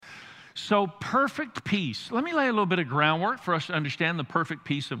So perfect peace. Let me lay a little bit of groundwork for us to understand the perfect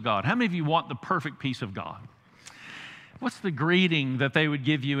peace of God. How many of you want the perfect peace of God? What's the greeting that they would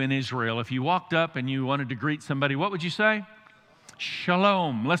give you in Israel? If you walked up and you wanted to greet somebody, what would you say?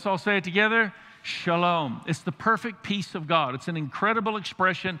 Shalom. Let's all say it together. Shalom. It's the perfect peace of God. It's an incredible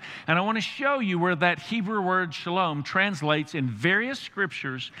expression, and I want to show you where that Hebrew word shalom translates in various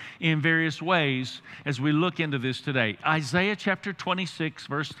scriptures in various ways as we look into this today. Isaiah chapter 26,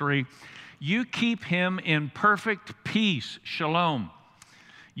 verse 3, you keep him in perfect peace, shalom.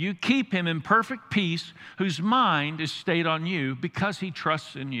 You keep him in perfect peace whose mind is stayed on you because he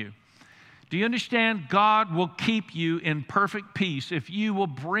trusts in you. Do you understand? God will keep you in perfect peace if you will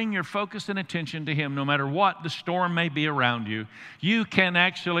bring your focus and attention to him no matter what the storm may be around you. You can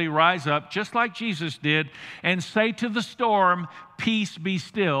actually rise up just like Jesus did and say to the storm, peace be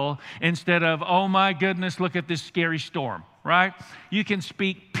still, instead of, oh my goodness, look at this scary storm, right? You can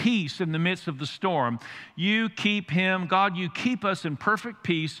speak peace in the midst of the storm. You keep him, God, you keep us in perfect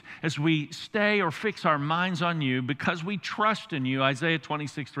peace as we stay or fix our minds on you because we trust in you. Isaiah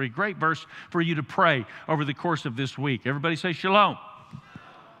 26:3, great verse for you to pray over the course of this week. Everybody say shalom.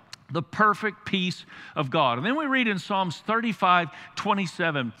 The perfect peace of God. And then we read in Psalms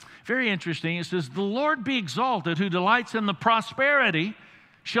 35:27, very interesting. It says, the Lord be exalted who delights in the prosperity,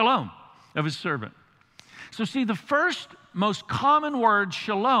 shalom, of his servant. So see, the first most common word,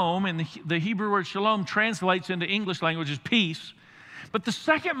 shalom, and the Hebrew word shalom translates into English language as peace. But the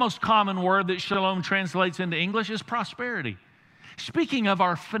second most common word that shalom translates into English is prosperity. Speaking of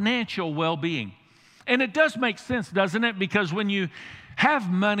our financial well-being. And it does make sense, doesn't it? Because when you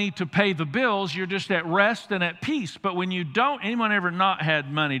have money to pay the bills, you're just at rest and at peace. But when you don't, anyone ever not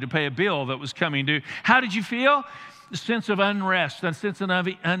had money to pay a bill that was coming due, how did you feel? A sense of unrest, a sense of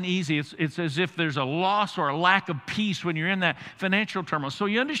uneasy. It's as if there's a loss or a lack of peace when you're in that financial turmoil. So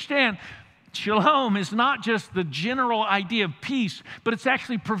you understand, shalom is not just the general idea of peace, but it's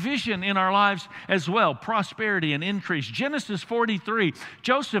actually provision in our lives as well, prosperity and increase. Genesis 43,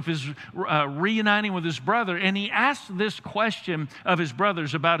 Joseph is reuniting with his brother, and he asks this question of his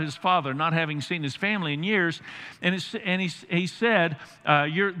brothers about his father, not having seen his family in years. And he said,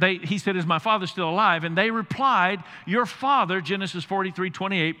 is my father still alive? And they replied, your father, Genesis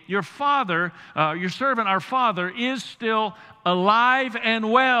 43:28, your father, your servant, our father, is still alive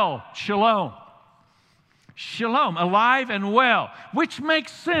and well. Shalom. Shalom, alive and well, which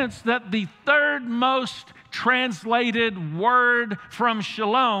makes sense that the third most translated word from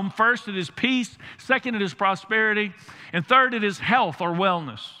shalom, first it is peace, second it is prosperity, and third it is health or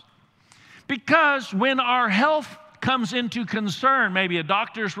wellness. Because when our health comes into concern, maybe a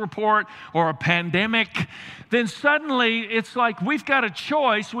doctor's report or a pandemic, then suddenly it's like we've got a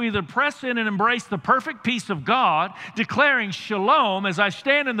choice. We either press in and embrace the perfect peace of God, declaring shalom as I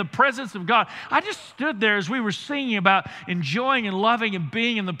stand in the presence of God. I just stood there as we were singing about enjoying and loving and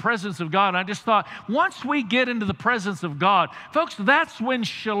being in the presence of God. And I just thought, once we get into the presence of God, folks, that's when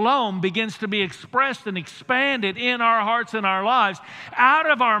shalom begins to be expressed and expanded in our hearts and our lives. Out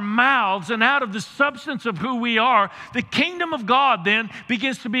of our mouths and out of the substance of who we are, the kingdom of God then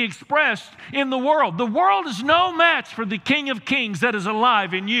begins to be expressed in the world. The world is no match for the King of Kings that is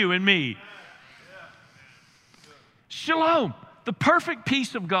alive in you and me. Shalom, the perfect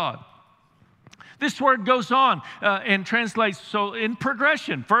peace of God. This word goes on and translates, so in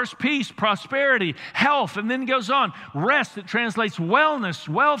progression, first peace, prosperity, health, and then goes on. Rest, it translates wellness,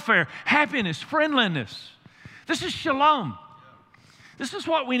 welfare, happiness, friendliness. This is shalom. This is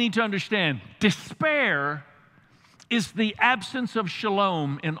what we need to understand. Despair is the absence of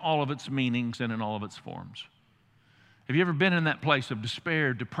shalom in all of its meanings and in all of its forms. Have you ever been in that place of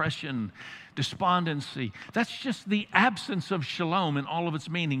despair, depression, despondency? That's just the absence of shalom in all of its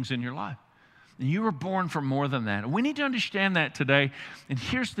meanings in your life. And you were born for more than that. And we need to understand that today. And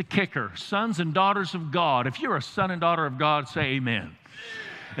here's the kicker, sons and daughters of God. If you're a son and daughter of God, say amen.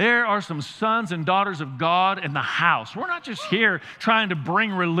 There are some sons and daughters of God in the house. We're not just here trying to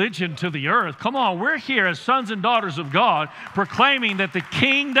bring religion to the earth. Come on, we're here as sons and daughters of God, proclaiming that the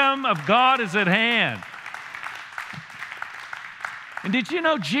kingdom of God is at hand. And did you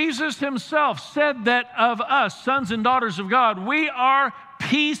know Jesus himself said that of us, sons and daughters of God, we are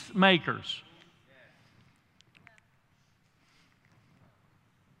peacemakers.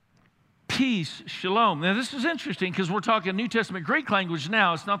 Peace, shalom. Now, this is interesting because we're talking New Testament Greek language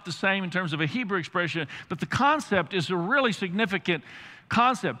now. It's not the same in terms of a Hebrew expression, but the concept is a really significant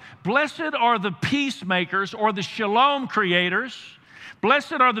concept. Blessed are the peacemakers or the shalom creators.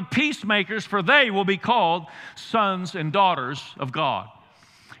 Blessed are the peacemakers, for they will be called sons and daughters of God.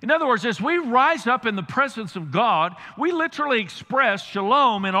 In other words, as we rise up in the presence of God, we literally express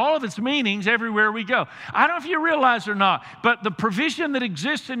shalom in all of its meanings everywhere we go. I don't know if you realize or not, but the provision that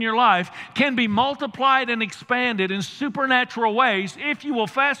exists in your life can be multiplied and expanded in supernatural ways if you will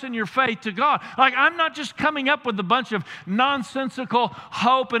fasten your faith to God. Like, I'm not just coming up with a bunch of nonsensical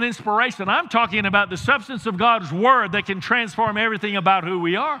hope and inspiration. I'm talking about the substance of God's Word that can transform everything about who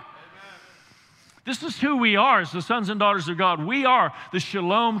we are. This is who we are as the sons and daughters of God. We are the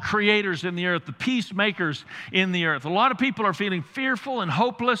shalom creators in the earth, the peacemakers in the earth. A lot of people are feeling fearful and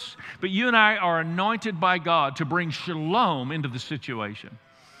hopeless, but you and I are anointed by God to bring shalom into the situation.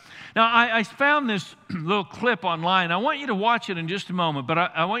 Now, I found this little clip online. I want you to watch it in just a moment, but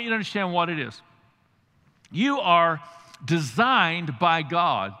I want you to understand what it is. You are designed by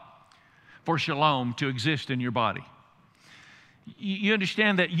God for shalom to exist in your body. You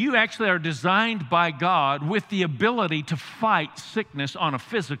understand that you actually are designed by God with the ability to fight sickness on a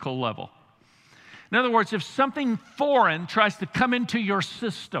physical level. In other words, if something foreign tries to come into your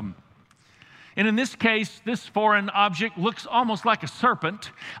system, and in this case, this foreign object looks almost like a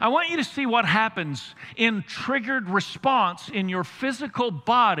serpent, I want you to see what happens in triggered response in your physical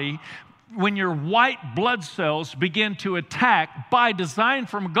body when your white blood cells begin to attack, by design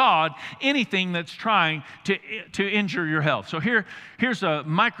from God, anything that's trying to injure your health. So here's a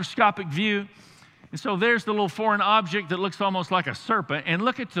microscopic view. And so there's the little foreign object that looks almost like a serpent. And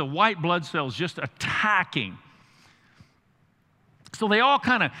look at the white blood cells just attacking. So they all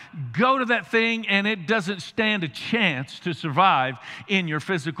kind of go to that thing, and it doesn't stand a chance to survive in your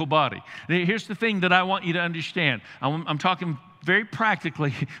physical body. Here's the thing that I want you to understand. I'm talking very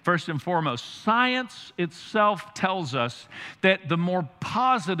practically, first and foremost. Science itself tells us that the more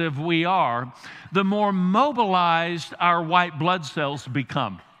positive we are, the more mobilized our white blood cells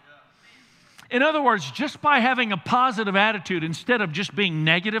become. In other words, just by having a positive attitude instead of just being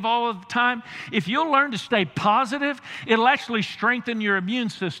negative all of the time, if you'll learn to stay positive, it'll actually strengthen your immune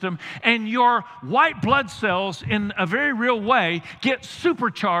system, and your white blood cells, in a very real way, get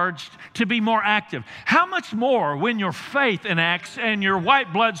supercharged to be more active. How much more when your faith enacts and your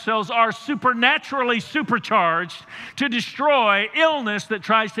white blood cells are supernaturally supercharged to destroy illness that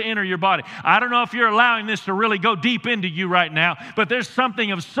tries to enter your body? I don't know if you're allowing this to really go deep into you right now, but there's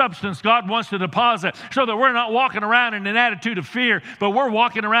something of substance God wants to deposit so that we're not walking around in an attitude of fear, but we're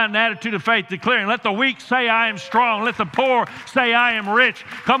walking around in an attitude of faith, declaring, let the weak say I am strong, let the poor say I am rich.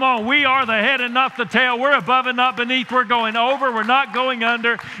 Come on, we are the head and not the tail. We're above and not beneath. We're going over, we're not going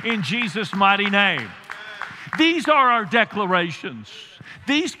under, in Jesus' mighty name. These are our declarations.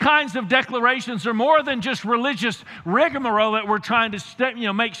 These kinds of declarations are more than just religious rigmarole that we're trying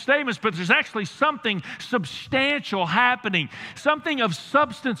to make statements, but there's actually something substantial happening, something of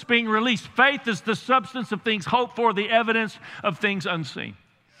substance being released. Faith is the substance of things hoped for, the evidence of things unseen.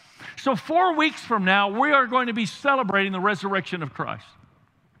 So 4 weeks from now, we are going to be celebrating the resurrection of Christ.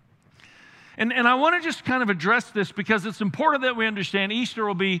 And I want to just kind of address this because it's important that we understand Easter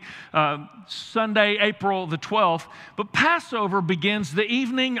will be Sunday, April the 12th, but Passover begins the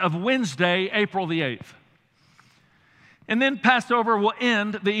evening of Wednesday, April the 8th. And then Passover will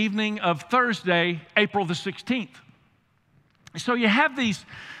end the evening of Thursday, April the 16th. So you have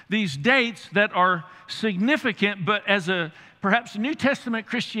these dates that are significant, but as perhaps New Testament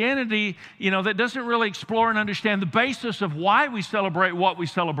Christianity, that doesn't really explore and understand the basis of why we celebrate what we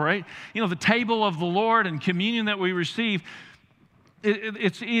celebrate. The table of the Lord and communion that we receive,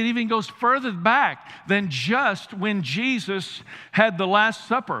 it even goes further back than just when Jesus had the Last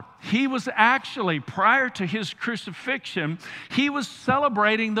Supper. He was actually, prior to his crucifixion, he was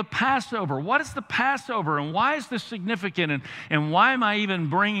celebrating the Passover. What is the Passover, and why is this significant, and why am I even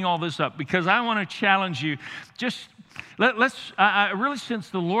bringing all this up? Because I want to challenge you. I really sense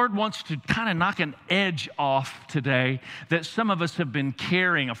the Lord wants to kind of knock an edge off today that some of us have been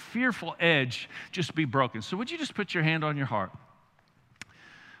carrying, a fearful edge, just be broken. So would you just put your hand on your heart?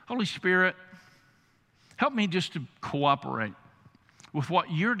 Holy Spirit, help me just to cooperate with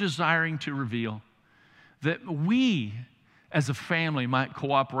what you're desiring to reveal, that we as a family might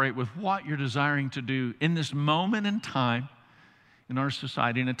cooperate with what you're desiring to do in this moment in time in our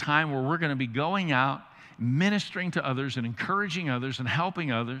society, in a time where we're going to be going out, ministering to others and encouraging others and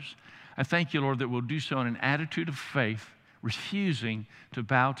helping others. I thank you, Lord, that we'll do so in an attitude of faith, refusing to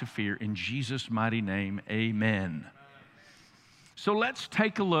bow to fear. In Jesus' mighty name, amen. So let's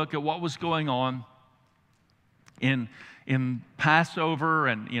take a look at what was going on in in Passover,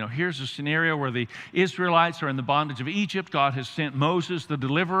 and here's a scenario where the Israelites are in the bondage of Egypt. God has sent Moses, the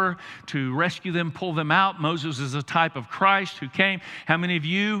deliverer, to rescue them, pull them out. Moses is a type of Christ who came. How many of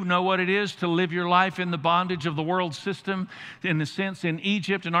you know what it is to live your life in the bondage of the world system, in the sense in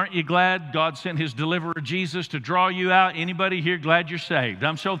Egypt? And aren't you glad God sent his deliverer Jesus to draw you out? Anybody here glad you're saved?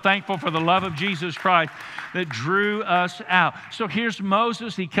 I'm so thankful for the love of Jesus Christ that drew us out. So here's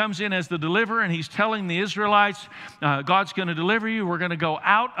Moses. He comes in as the deliverer, and he's telling the Israelites, God's going to deliver you. We're going to go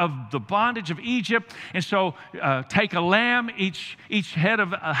out of the bondage of Egypt. And so take a lamb, each head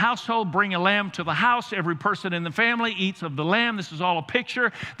of a household, bring a lamb to the house. Every person in the family eats of the lamb. This is all a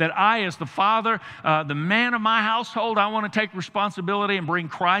picture that I, as the father, the man of my household, I want to take responsibility and bring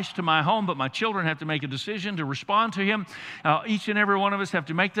Christ to my home, but my children have to make a decision to respond to him. Each and every one of us have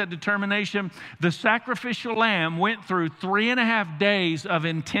to make that determination. The sacrificial lamb went through 3.5 days of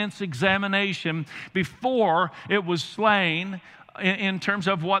intense examination before it was slain in terms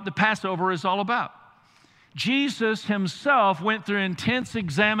of what the Passover is all about. Jesus himself went through intense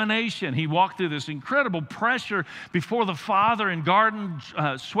examination. He walked through this incredible pressure before the Father in garden,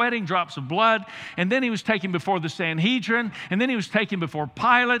 sweating drops of blood. And then he was taken before the Sanhedrin. And then he was taken before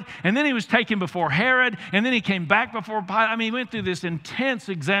Pilate. And then he was taken before Herod. And then he came back before Pilate. I mean, he went through this intense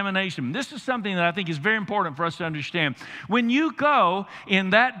examination. This is something that I think is very important for us to understand. When you go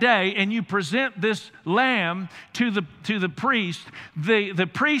in that day and you present this lamb to the priest, the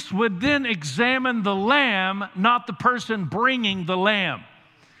priest would then examine the lamb, not the person bringing the lamb.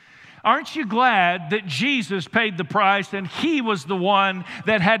 Aren't you glad that Jesus paid the price and he was the one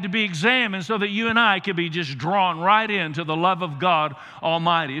that had to be examined so that you and I could be just drawn right into the love of God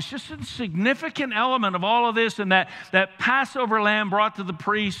Almighty? It's just a significant element of all of this, and that Passover lamb brought to the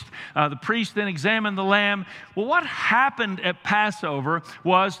priest then examined the lamb. Well, what happened at Passover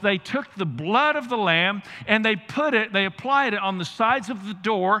was they took the blood of the lamb and they applied it on the sides of the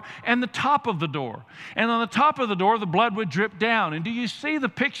door and the top of the door. And on the top of the door, the blood would drip down. And do you see the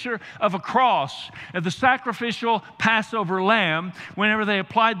picture of a cross, of the sacrificial Passover lamb, whenever they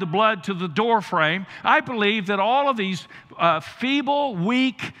applied the blood to the door frame? I believe that all of these feeble,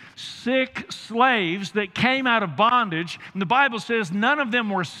 weak, sick slaves that came out of bondage, and the Bible says none of them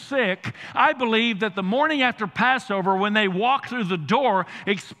were sick. I believe that the morning after Passover, when they walked through the door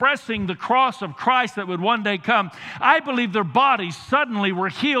expressing the cross of Christ that would one day come, I believe their bodies suddenly were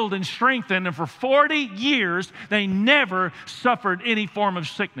healed and strengthened, and for 40 years they never suffered any form of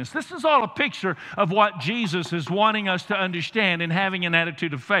sickness. This is all a picture of what Jesus is wanting us to understand in having an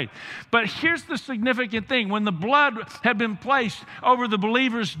attitude of faith. But here's the significant thing. When the blood had been placed over the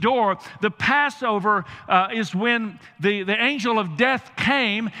believer's door, the Passover is when the angel of death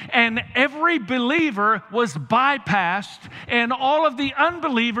came, and every believer was bypassed, and all of the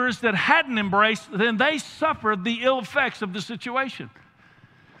unbelievers that hadn't embraced, then they suffered the ill effects of the situation.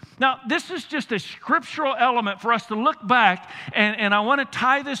 Now, this is just a scriptural element for us to look back, and I want to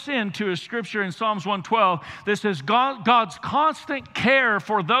tie this into a scripture in Psalms 112 that says God's constant care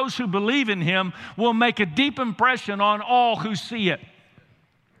for those who believe in him will make a deep impression on all who see it.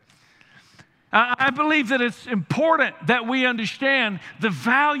 I believe that it's important that we understand the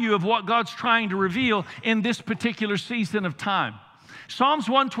value of what God's trying to reveal in this particular season of time. Psalms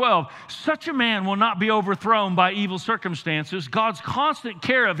 112, such a man will not be overthrown by evil circumstances. God's constant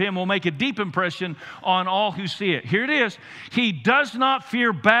care of him will make a deep impression on all who see it. Here it is. He does not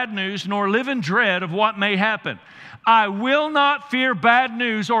fear bad news nor live in dread of what may happen. I will not fear bad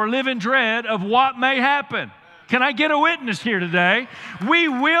news or live in dread of what may happen. Can I get a witness here today? We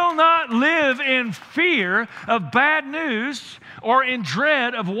will not live in fear of bad news or in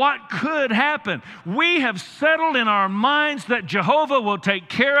dread of what could happen. We have settled in our minds that Jehovah will take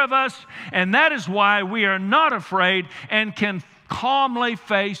care of us, and that is why we are not afraid and can calmly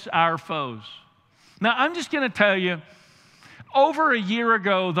face our foes. Now, I'm just going to tell you, over a year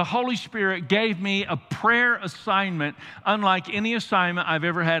ago, the Holy Spirit gave me a prayer assignment unlike any assignment I've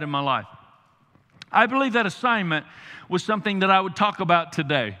ever had in my life. I believe that assignment was something that I would talk about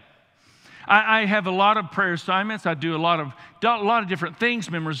today. I have a lot of prayer assignments. I do a lot of different things,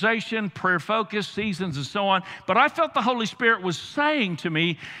 memorization, prayer focus, seasons, and so on. But I felt the Holy Spirit was saying to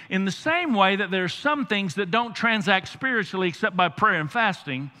me, in the same way that there are some things that don't transact spiritually except by prayer and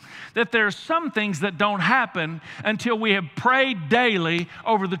fasting, that there are some things that don't happen until we have prayed daily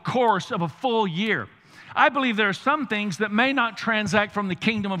over the course of a full year. I believe there are some things that may not transact from the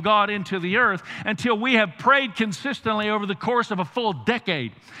kingdom of God into the earth until we have prayed consistently over the course of a full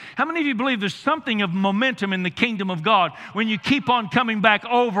decade. How many of you believe there's something of momentum in the kingdom of God when you keep on coming back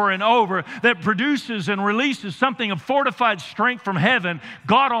over and over that produces and releases something of fortified strength from heaven,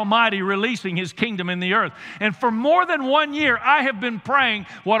 God Almighty releasing His kingdom in the earth? And for more than 1 year, I have been praying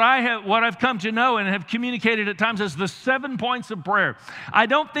what I've come to know and have communicated at times as the 7 points of prayer. I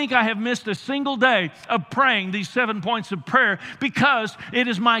don't think I have missed a single day of praying these 7 points of prayer because it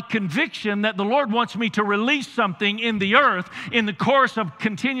is my conviction that the Lord wants me to release something in the earth in the course of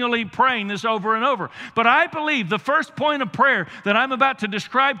continually praying this over and over. But I believe the first point of prayer that I'm about to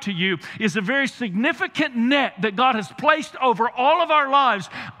describe to you is a very significant net that God has placed over all of our lives.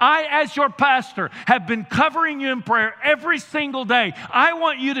 I, as your pastor, have been covering you in prayer every single day. I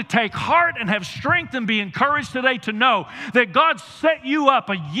want you to take heart and have strength and be encouraged today to know that God set you up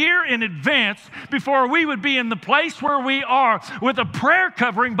a year in advance before we would be in the place where we are with a prayer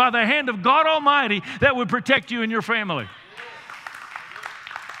covering by the hand of God Almighty that would protect you and your family.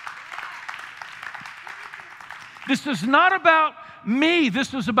 This is not about me.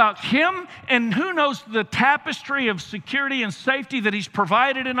 This is about Him, and who knows the tapestry of security and safety that He's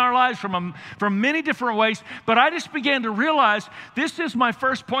provided in our lives from many different ways. But I just began to realize this is my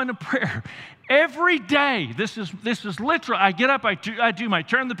first point of prayer. Every day, this is literal. I get up, I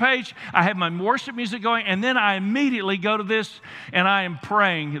turn the page, I have my worship music going, and then I immediately go to this, and I am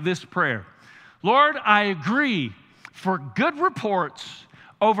praying this prayer. Lord, I agree for good reports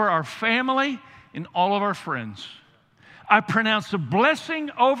over our family and all of our friends. I pronounce a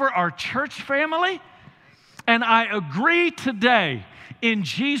blessing over our church family, and I agree today in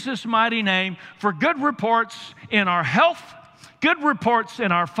Jesus' mighty name for good reports in our health, good reports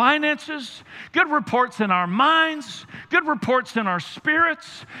in our finances, good reports in our minds, good reports in our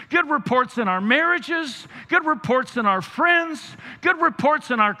spirits, good reports in our marriages, good reports in our friends, good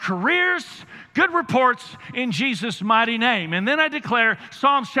reports in our careers, good reports in Jesus' mighty name. And then I declare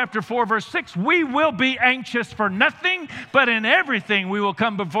Psalms chapter 4, verse 6, we will be anxious for nothing, but in everything we will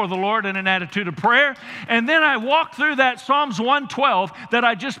come before the Lord in an attitude of prayer. And then I walk through that Psalms 112 that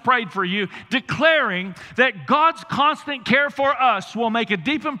I just prayed for you, declaring that God's constant care for us will make a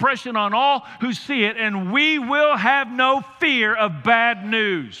deep impression on all who see it, and we will have no fear of bad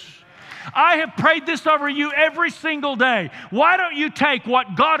news. I have prayed this over you every single day. Why don't you take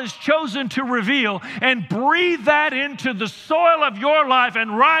what God has chosen to reveal and breathe that into the soil of your life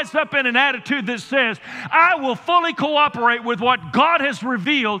and rise up in an attitude that says, I will fully cooperate with what God has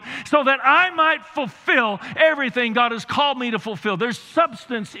revealed so that I might fulfill everything God has called me to fulfill. There's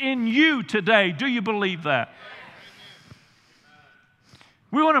substance in you today. Do you believe that?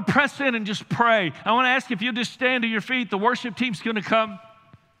 We want to press in and just pray. I want to ask if you'll just stand to your feet. The worship team's going to come.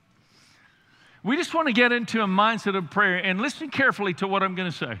 We just want to get into a mindset of prayer, and listen carefully to what I'm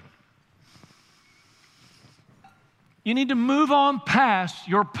going to say. You need to move on past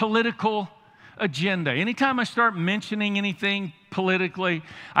your political agenda. Anytime I start mentioning anything politically,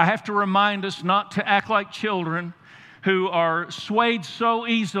 I have to remind us not to act like children who are swayed so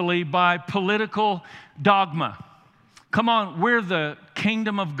easily by political dogma. Come on, we're the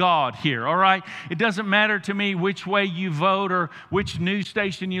kingdom of God here, all right? It doesn't matter to me which way you vote or which news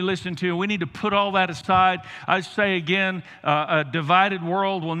station you listen to. We need to put all that aside. I say again, a divided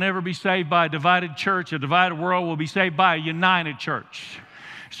world will never be saved by a divided church. A divided world will be saved by a united church.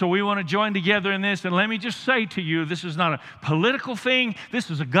 So we want to join together in this. And let me just say to you, this is not a political thing.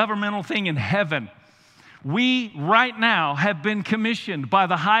 This is a governmental thing in heaven. We right now have been commissioned by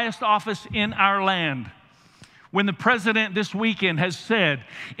the highest office in our land. When the president this weekend has said,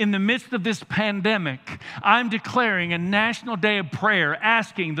 in the midst of this pandemic, I'm declaring a national day of prayer,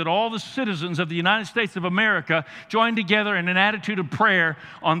 asking that all the citizens of the United States of America join together in an attitude of prayer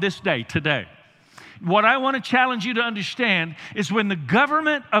on this day, today. What I want to challenge you to understand is when the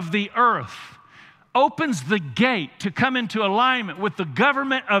government of the earth opens the gate to come into alignment with the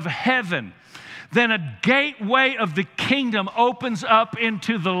government of heaven, then a gateway of the kingdom opens up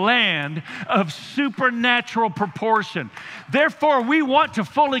into the land of supernatural proportion. Therefore, we want to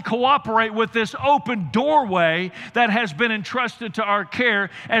fully cooperate with this open doorway that has been entrusted to our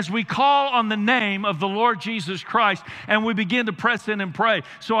care as we call on the name of the Lord Jesus Christ and we begin to press in and pray.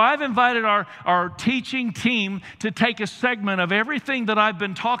 So I've invited our teaching team to take a segment of everything that I've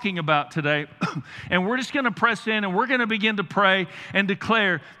been talking about today, and we're just going to press in and we're going to begin to pray and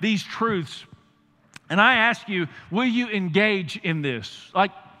declare these truths. And I ask you, will you engage in this?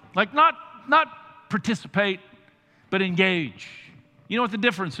 Like not participate, but engage. You know what the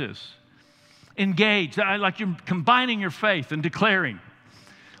difference is? Engage, like you're combining your faith and declaring.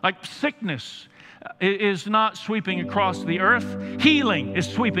 Like sickness, is not sweeping across the earth. Healing is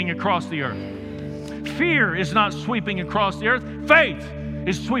sweeping across the earth. Fear is not sweeping across the earth. Faith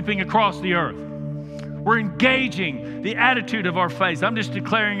is sweeping across the earth. We're engaging the attitude of our faith. I'm just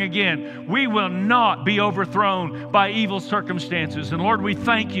declaring again, we will not be overthrown by evil circumstances. And Lord, we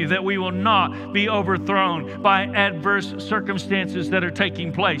thank you that we will not be overthrown by adverse circumstances that are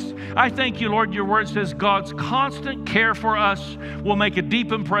taking place. I thank you, Lord, your word says God's constant care for us will make a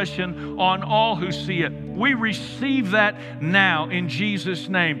deep impression on all who see it. We receive that now in Jesus'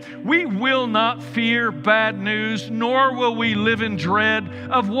 name. We will not fear bad news, nor will we live in dread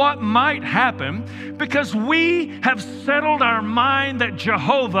of what might happen, because we have settled our mind that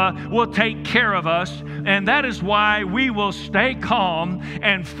Jehovah will take care of us, and that is why we will stay calm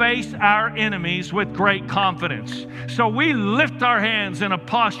and face our enemies with great confidence. So we lift our hands in a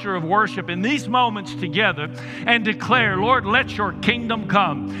posture of worship in these moments together and declare, Lord, let your kingdom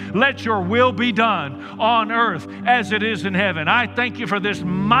come. Let your will be done on earth as it is in heaven. I thank you for this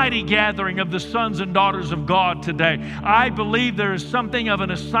mighty gathering of the sons and daughters of God today. I believe there is something of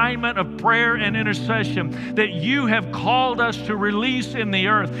an assignment of prayer and intercession that you have called us to release in the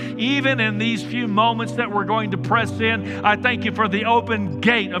earth, even in these few moments that we're going to press in. I thank you for the open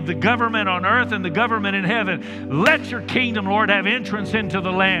gate of the government on earth and the government in heaven. Let your kingdom, Lord, have entrance into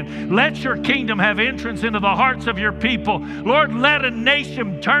the land. Let your kingdom have entrance into the hearts of your people. Lord, let a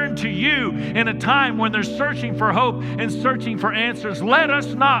nation turn to you in a time when they're searching for hope and searching for answers. Let us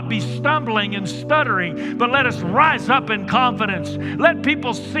not be stumbling and stuttering, but let us rise up in confidence. Let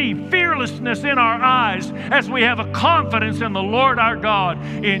people see fearlessness in our eyes as we have a confidence in the Lord our God,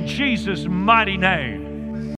 in Jesus' mighty name.